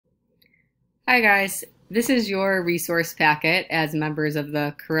Hi guys, this is your resource packet as members of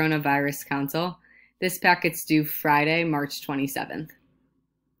the Coronavirus Council. This packet's due Friday, March 27th.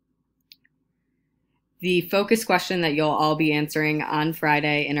 The focus question that you'll all be answering on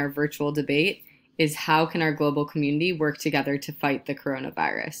Friday in our virtual debate is how can our global community work together to fight the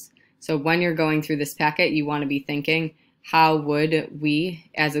coronavirus? So when you're going through this packet, you want to be thinking, how would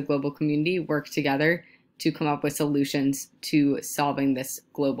we as a global community work together to come up with solutions to solving this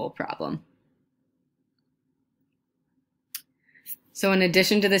global problem? So in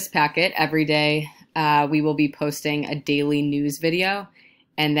addition to this packet, every day we will be posting a daily news video,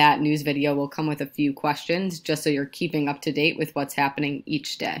 and that news video will come with a few questions just so you're keeping up to date with what's happening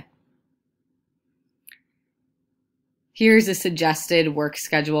each day. Here's a suggested work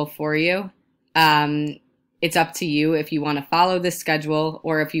schedule for you. It's up to you if you want to follow this schedule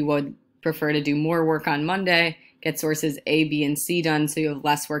or if you would prefer to do more work on Monday, get sources A, B, and C done so you have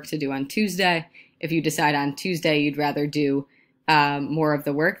less work to do on Tuesday. If you decide on Tuesday you'd rather do more of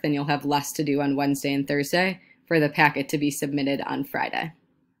the work, then you'll have less to do on Wednesday and Thursday for the packet to be submitted on Friday.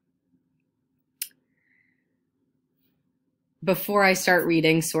 Before I start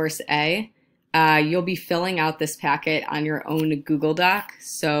reading source A, you'll be filling out this packet on your own Google Doc.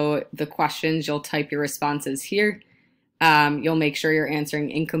 So the questions, you'll type your responses here. You'll make sure you're answering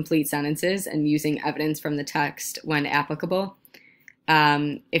incomplete sentences and using evidence from the text when applicable.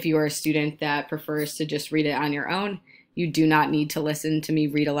 If you are a student that prefers to just read it on your own, you do not need to listen to me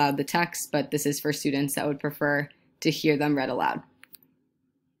read aloud the text, but this is for students that would prefer to hear them read aloud.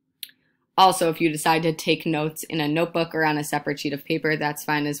 Also, if you decide to take notes in a notebook or on a separate sheet of paper, that's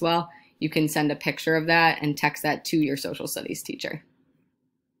fine as well. You can send a picture of that and text that to your social studies teacher.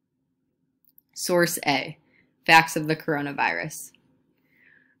 Source A, facts of the coronavirus.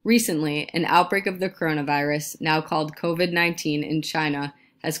 Recently, an outbreak of the coronavirus, now called COVID-19 in China,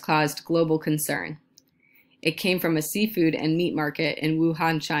 has caused global concern. It came from a seafood and meat market in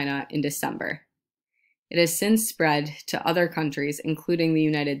Wuhan, China in December. It has since spread to other countries, including the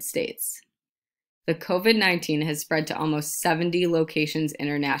United States. The COVID-19 has spread to almost 70 locations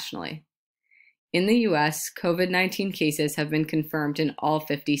internationally. In the US, COVID-19 cases have been confirmed in all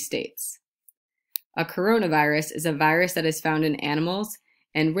 50 states. A coronavirus is a virus that is found in animals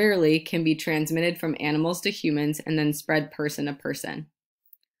and rarely can be transmitted from animals to humans and then spread person to person.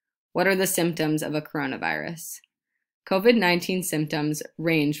 What are the symptoms of a coronavirus? COVID-19 symptoms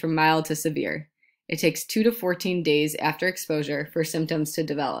range from mild to severe. It takes 2 to 14 days after exposure for symptoms to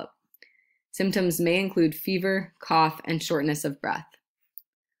develop. Symptoms may include fever, cough, and shortness of breath.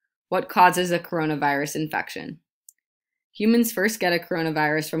 What causes a coronavirus infection? Humans first get a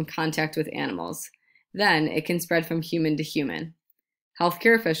coronavirus from contact with animals. Then it can spread from human to human.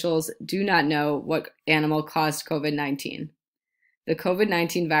 Healthcare officials do not know what animal caused COVID-19. The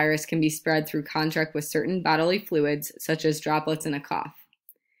COVID-19 virus can be spread through contact with certain bodily fluids, such as droplets in a cough.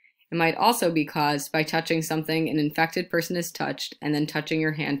 It might also be caused by touching something an infected person has touched and then touching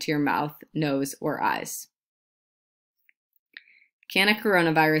your hand to your mouth, nose, or eyes. Can a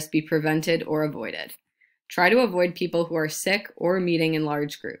coronavirus be prevented or avoided? Try to avoid people who are sick or meeting in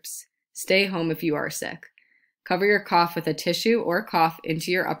large groups. Stay home if you are sick. Cover your cough with a tissue or cough into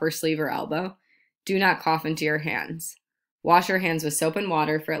your upper sleeve or elbow. Do not cough into your hands. Wash your hands with soap and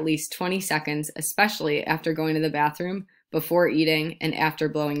water for at least 20 seconds, especially after going to the bathroom, before eating, and after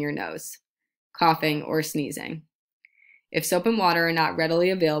blowing your nose, coughing, or sneezing. If soap and water are not readily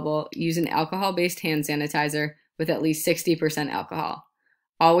available, use an alcohol-based hand sanitizer with at least 60% alcohol.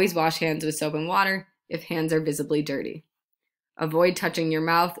 Always wash hands with soap and water if hands are visibly dirty. Avoid touching your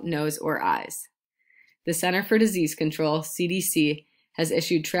mouth, nose, or eyes. The Center for Disease Control, CDC, has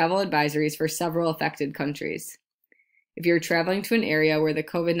issued travel advisories for several affected countries. If you're traveling to an area where the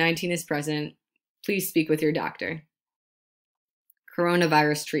COVID-19 is present, please speak with your doctor.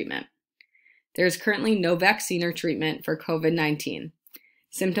 Coronavirus treatment. There is currently no vaccine or treatment for COVID-19.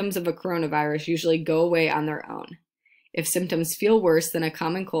 Symptoms of a coronavirus usually go away on their own. If symptoms feel worse than a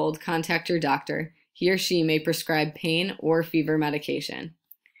common cold, contact your doctor. He or she may prescribe pain or fever medication.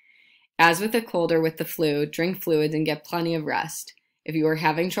 As with a cold or with the flu, drink fluids and get plenty of rest. If you are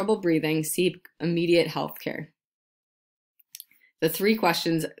having trouble breathing, seek immediate health care. The 3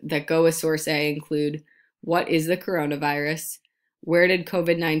 questions that go with source A include, what is the coronavirus? Where did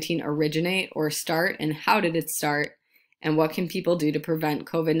COVID-19 originate or start, and how did it start? And what can people do to prevent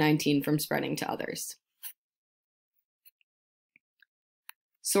COVID-19 from spreading to others?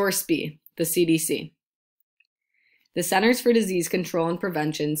 Source B, the CDC. The Centers for Disease Control and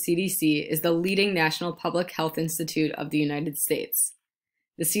Prevention, CDC, is the leading national public health institute of the United States.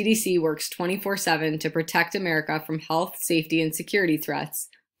 The CDC works 24/7 to protect America from health, safety, and security threats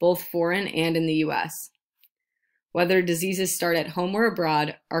both foreign and in the US. Whether diseases start at home or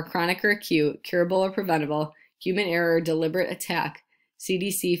abroad, are chronic or acute, curable or preventable, human error or deliberate attack,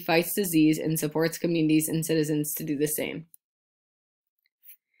 CDC fights disease and supports communities and citizens to do the same.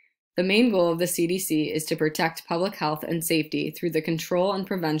 The main goal of the CDC is to protect public health and safety through the control and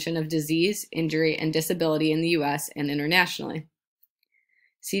prevention of disease, injury, and disability in the US and internationally.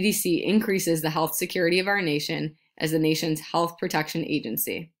 CDC increases the health security of our nation as the nation's health protection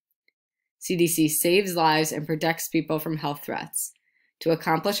agency. CDC saves lives and protects people from health threats. To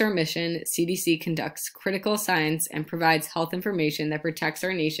accomplish our mission, CDC conducts critical science and provides health information that protects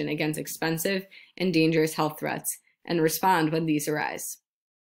our nation against expensive and dangerous health threats and respond when these arise.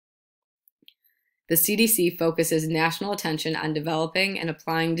 The CDC focuses national attention on developing and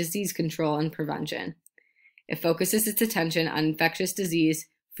applying disease control and prevention. It focuses its attention on infectious disease,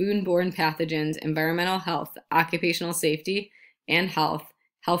 foodborne pathogens, environmental health, occupational safety and health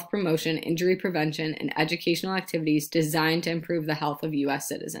promotion, injury prevention, and educational activities designed to improve the health of U.S.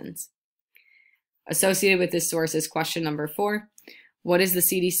 citizens. Associated with this source is question number 4. What is the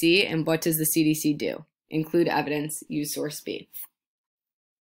CDC and what does the CDC do? Include evidence, use source B.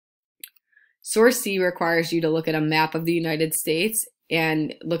 Source C requires you to look at a map of the United States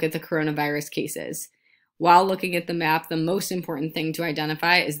and look at the coronavirus cases. While looking at the map, the most important thing to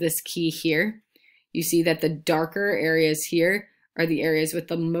identify is this key here. You see that the darker areas here are the areas with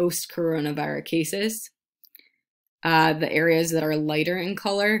the most coronavirus cases. The areas that are lighter in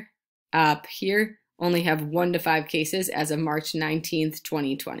color up here only have 1 to 5 cases as of March 19th,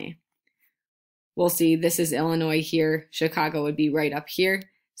 2020. We'll see this is Illinois here. Chicago would be right up here.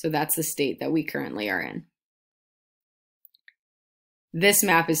 So that's the state that we currently are in. This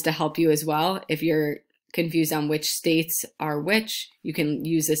map is to help you as well. If you're confused on which states are which, you can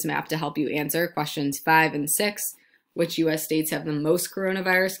use this map to help you answer questions 5 and 6. Which U.S. states have the most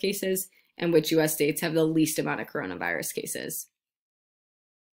coronavirus cases, and which U.S. states have the least amount of coronavirus cases.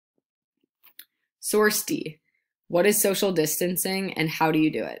 Source D. What is social distancing and how do you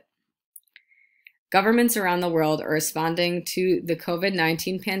do it? Governments around the world are responding to the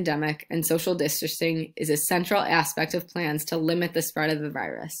COVID-19 pandemic, and social distancing is a central aspect of plans to limit the spread of the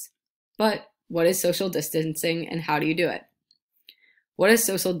virus. But what is social distancing and how do you do it? What does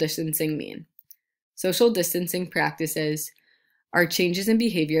social distancing mean? Social distancing practices are changes in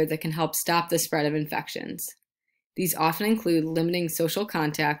behavior that can help stop the spread of infections. These often include limiting social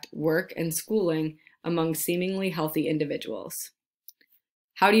contact, work, and schooling among seemingly healthy individuals.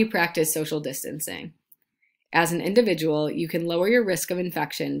 How do you practice social distancing? As an individual, you can lower your risk of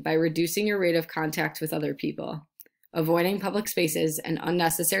infection by reducing your rate of contact with other people, avoiding public spaces and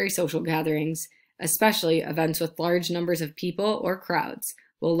unnecessary social gatherings, especially events with large numbers of people or crowds,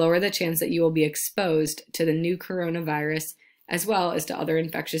 will lower the chance that you will be exposed to the new coronavirus as well as to other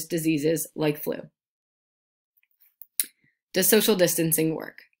infectious diseases like flu. Does social distancing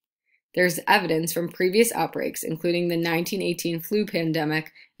work? There's evidence from previous outbreaks, including the 1918 flu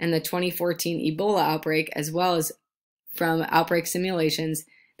pandemic and the 2014 Ebola outbreak, as well as from outbreak simulations,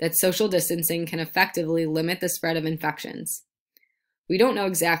 that social distancing can effectively limit the spread of infections. We don't know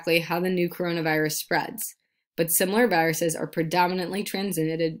exactly how the new coronavirus spreads, but similar viruses are predominantly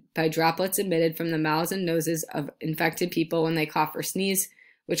transmitted by droplets emitted from the mouths and noses of infected people when they cough or sneeze,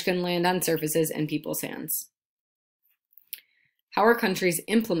 which can land on surfaces and people's hands. How are countries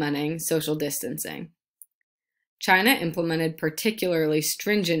implementing social distancing? China implemented particularly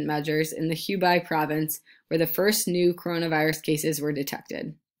stringent measures in the Hubei province, where the first new coronavirus cases were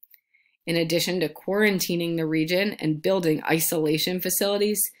detected. In addition to quarantining the region and building isolation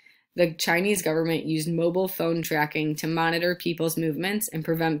facilities, the Chinese government used mobile phone tracking to monitor people's movements and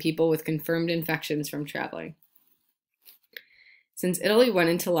prevent people with confirmed infections from traveling. Since Italy went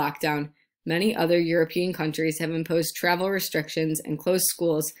into lockdown, many other European countries have imposed travel restrictions and closed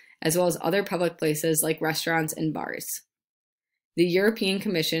schools, as well as other public places like restaurants and bars. The European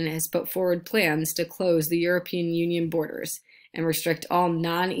Commission has put forward plans to close the European Union borders and restrict all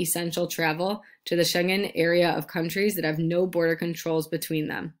non-essential travel to the Schengen area of countries that have no border controls between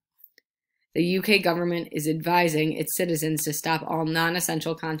them. The UK government is advising its citizens to stop all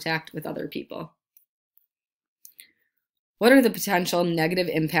non-essential contact with other people. What are the potential negative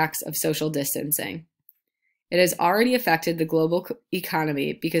impacts of social distancing? It has already affected the global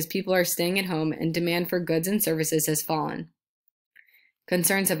economy because people are staying at home and demand for goods and services has fallen.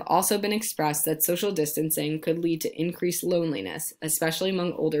 Concerns have also been expressed that social distancing could lead to increased loneliness, especially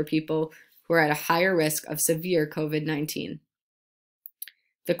among older people who are at a higher risk of severe COVID-19.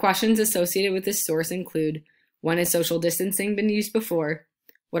 The questions associated with this source include, when has social distancing been used before?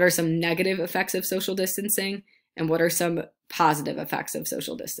 What are some negative effects of social distancing? And what are some positive effects of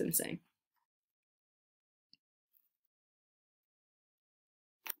social distancing?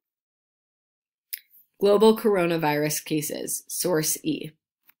 Global coronavirus cases, source E.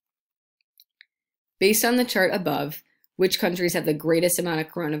 Based on the chart above, which countries have the greatest amount of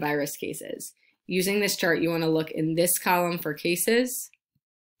coronavirus cases? Using this chart, you want to look in this column for cases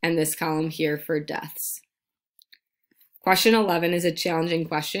and this column here for deaths. Question 11 is a challenging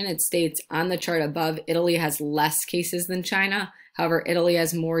question. It states on the chart above, Italy has less cases than China. However, Italy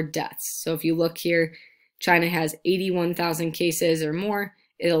has more deaths. So if you look here, China has 81,000 cases or more.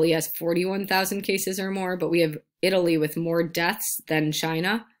 Italy has 41,000 cases or more, but we have Italy with more deaths than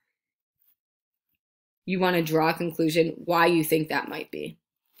China. You want to draw a conclusion why you think that might be,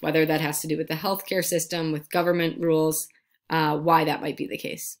 whether that has to do with the healthcare system, with government rules, why that might be the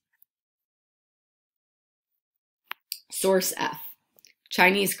case. Source F.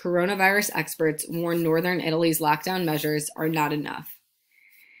 Chinese coronavirus experts warn northern Italy's lockdown measures are not enough.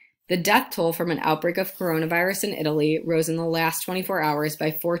 The death toll from an outbreak of coronavirus in Italy rose in the last 24 hours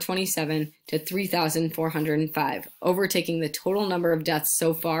by 427 to 3,405, overtaking the total number of deaths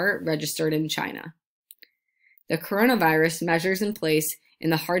so far registered in China. The coronavirus measures in place in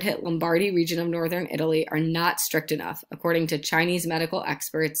the hard-hit Lombardy region of northern Italy are not strict enough, according to Chinese medical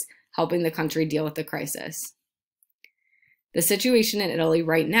experts helping the country deal with the crisis. The situation in Italy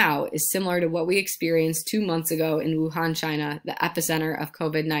right now is similar to what we experienced 2 months ago in Wuhan, China, the epicenter of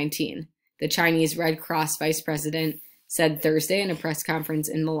COVID-19, the Chinese Red Cross vice president said Thursday in a press conference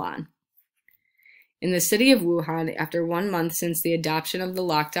in Milan. In the city of Wuhan, after 1 month since the adoption of the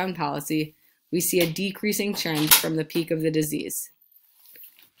lockdown policy, we see a decreasing trend from the peak of the disease.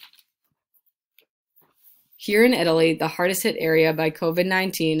 Here in Italy, the hardest hit area by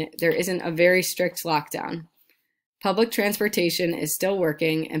COVID-19, there isn't a very strict lockdown. Public transportation is still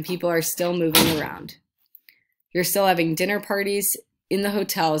working and people are still moving around. You're still having dinner parties in the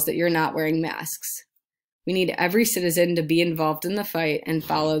hotels that you're not wearing masks. We need every citizen to be involved in the fight and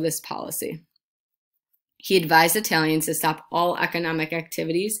follow this policy. He advised Italians to stop all economic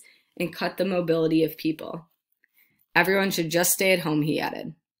activities and cut the mobility of people. Everyone should just stay at home, he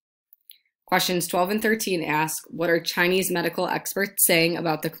added. Questions 12 and 13 ask, what are Chinese medical experts saying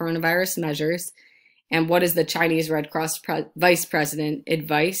about the coronavirus measures? And what is the Chinese Red Cross vice president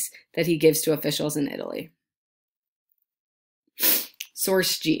advice that he gives to officials in Italy?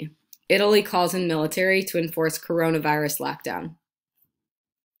 Source G. Italy calls in military to enforce coronavirus lockdown.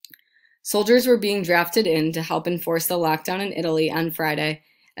 Soldiers were being drafted in to help enforce the lockdown in Italy on Friday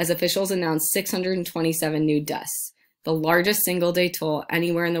as officials announced 627 new deaths, the largest single-day toll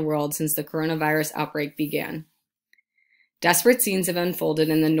anywhere in the world since the coronavirus outbreak began. Desperate scenes have unfolded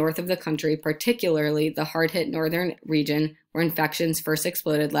in the north of the country, particularly the hard-hit northern region where infections first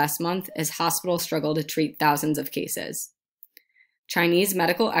exploded last month as hospitals struggle to treat thousands of cases. Chinese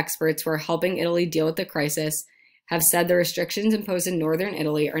medical experts who are helping Italy deal with the crisis have said the restrictions imposed in northern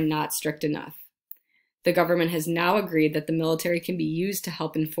Italy are not strict enough. The government has now agreed that the military can be used to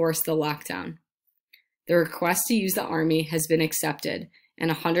help enforce the lockdown. The request to use the army has been accepted, and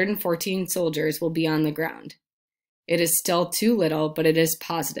 114 soldiers will be on the ground. It is still too little, but it is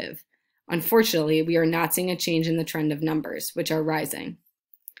positive. Unfortunately, we are not seeing a change in the trend of numbers, which are rising.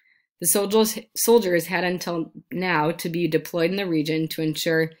 The soldiers had until now to be deployed in the region to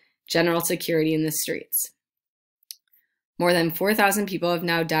ensure general security in the streets. More than 4,000 people have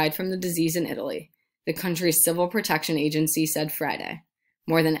now died from the disease in Italy, the country's civil protection agency said Friday,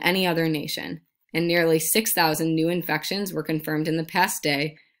 more than any other nation, and nearly 6,000 new infections were confirmed in the past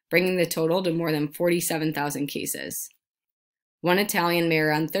day, bringing the total to more than 47,000 cases. One Italian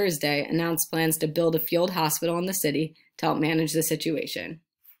mayor on Thursday announced plans to build a field hospital in the city to help manage the situation.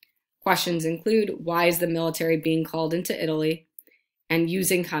 Questions include, why is the military being called into Italy? And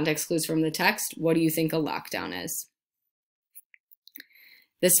using context clues from the text, what do you think a lockdown is?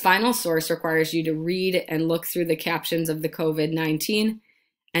 This final source requires you to read and look through the captions of the COVID-19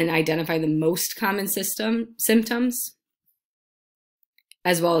 and identify the most common symptoms,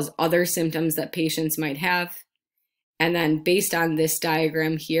 as well as other symptoms that patients might have. And then based on this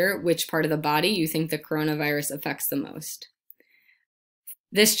diagram here, which part of the body you think the coronavirus affects the most.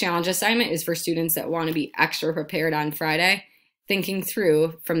 This challenge assignment is for students that want to be extra prepared on Friday, thinking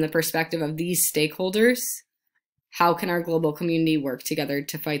through from the perspective of these stakeholders, how can our global community work together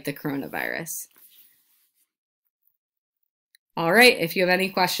to fight the coronavirus? All right, if you have any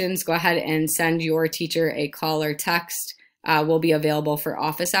questions, go ahead and send your teacher a call or text. We'll be available for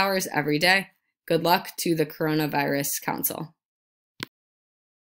office hours every day. Good luck to the Coronavirus Council.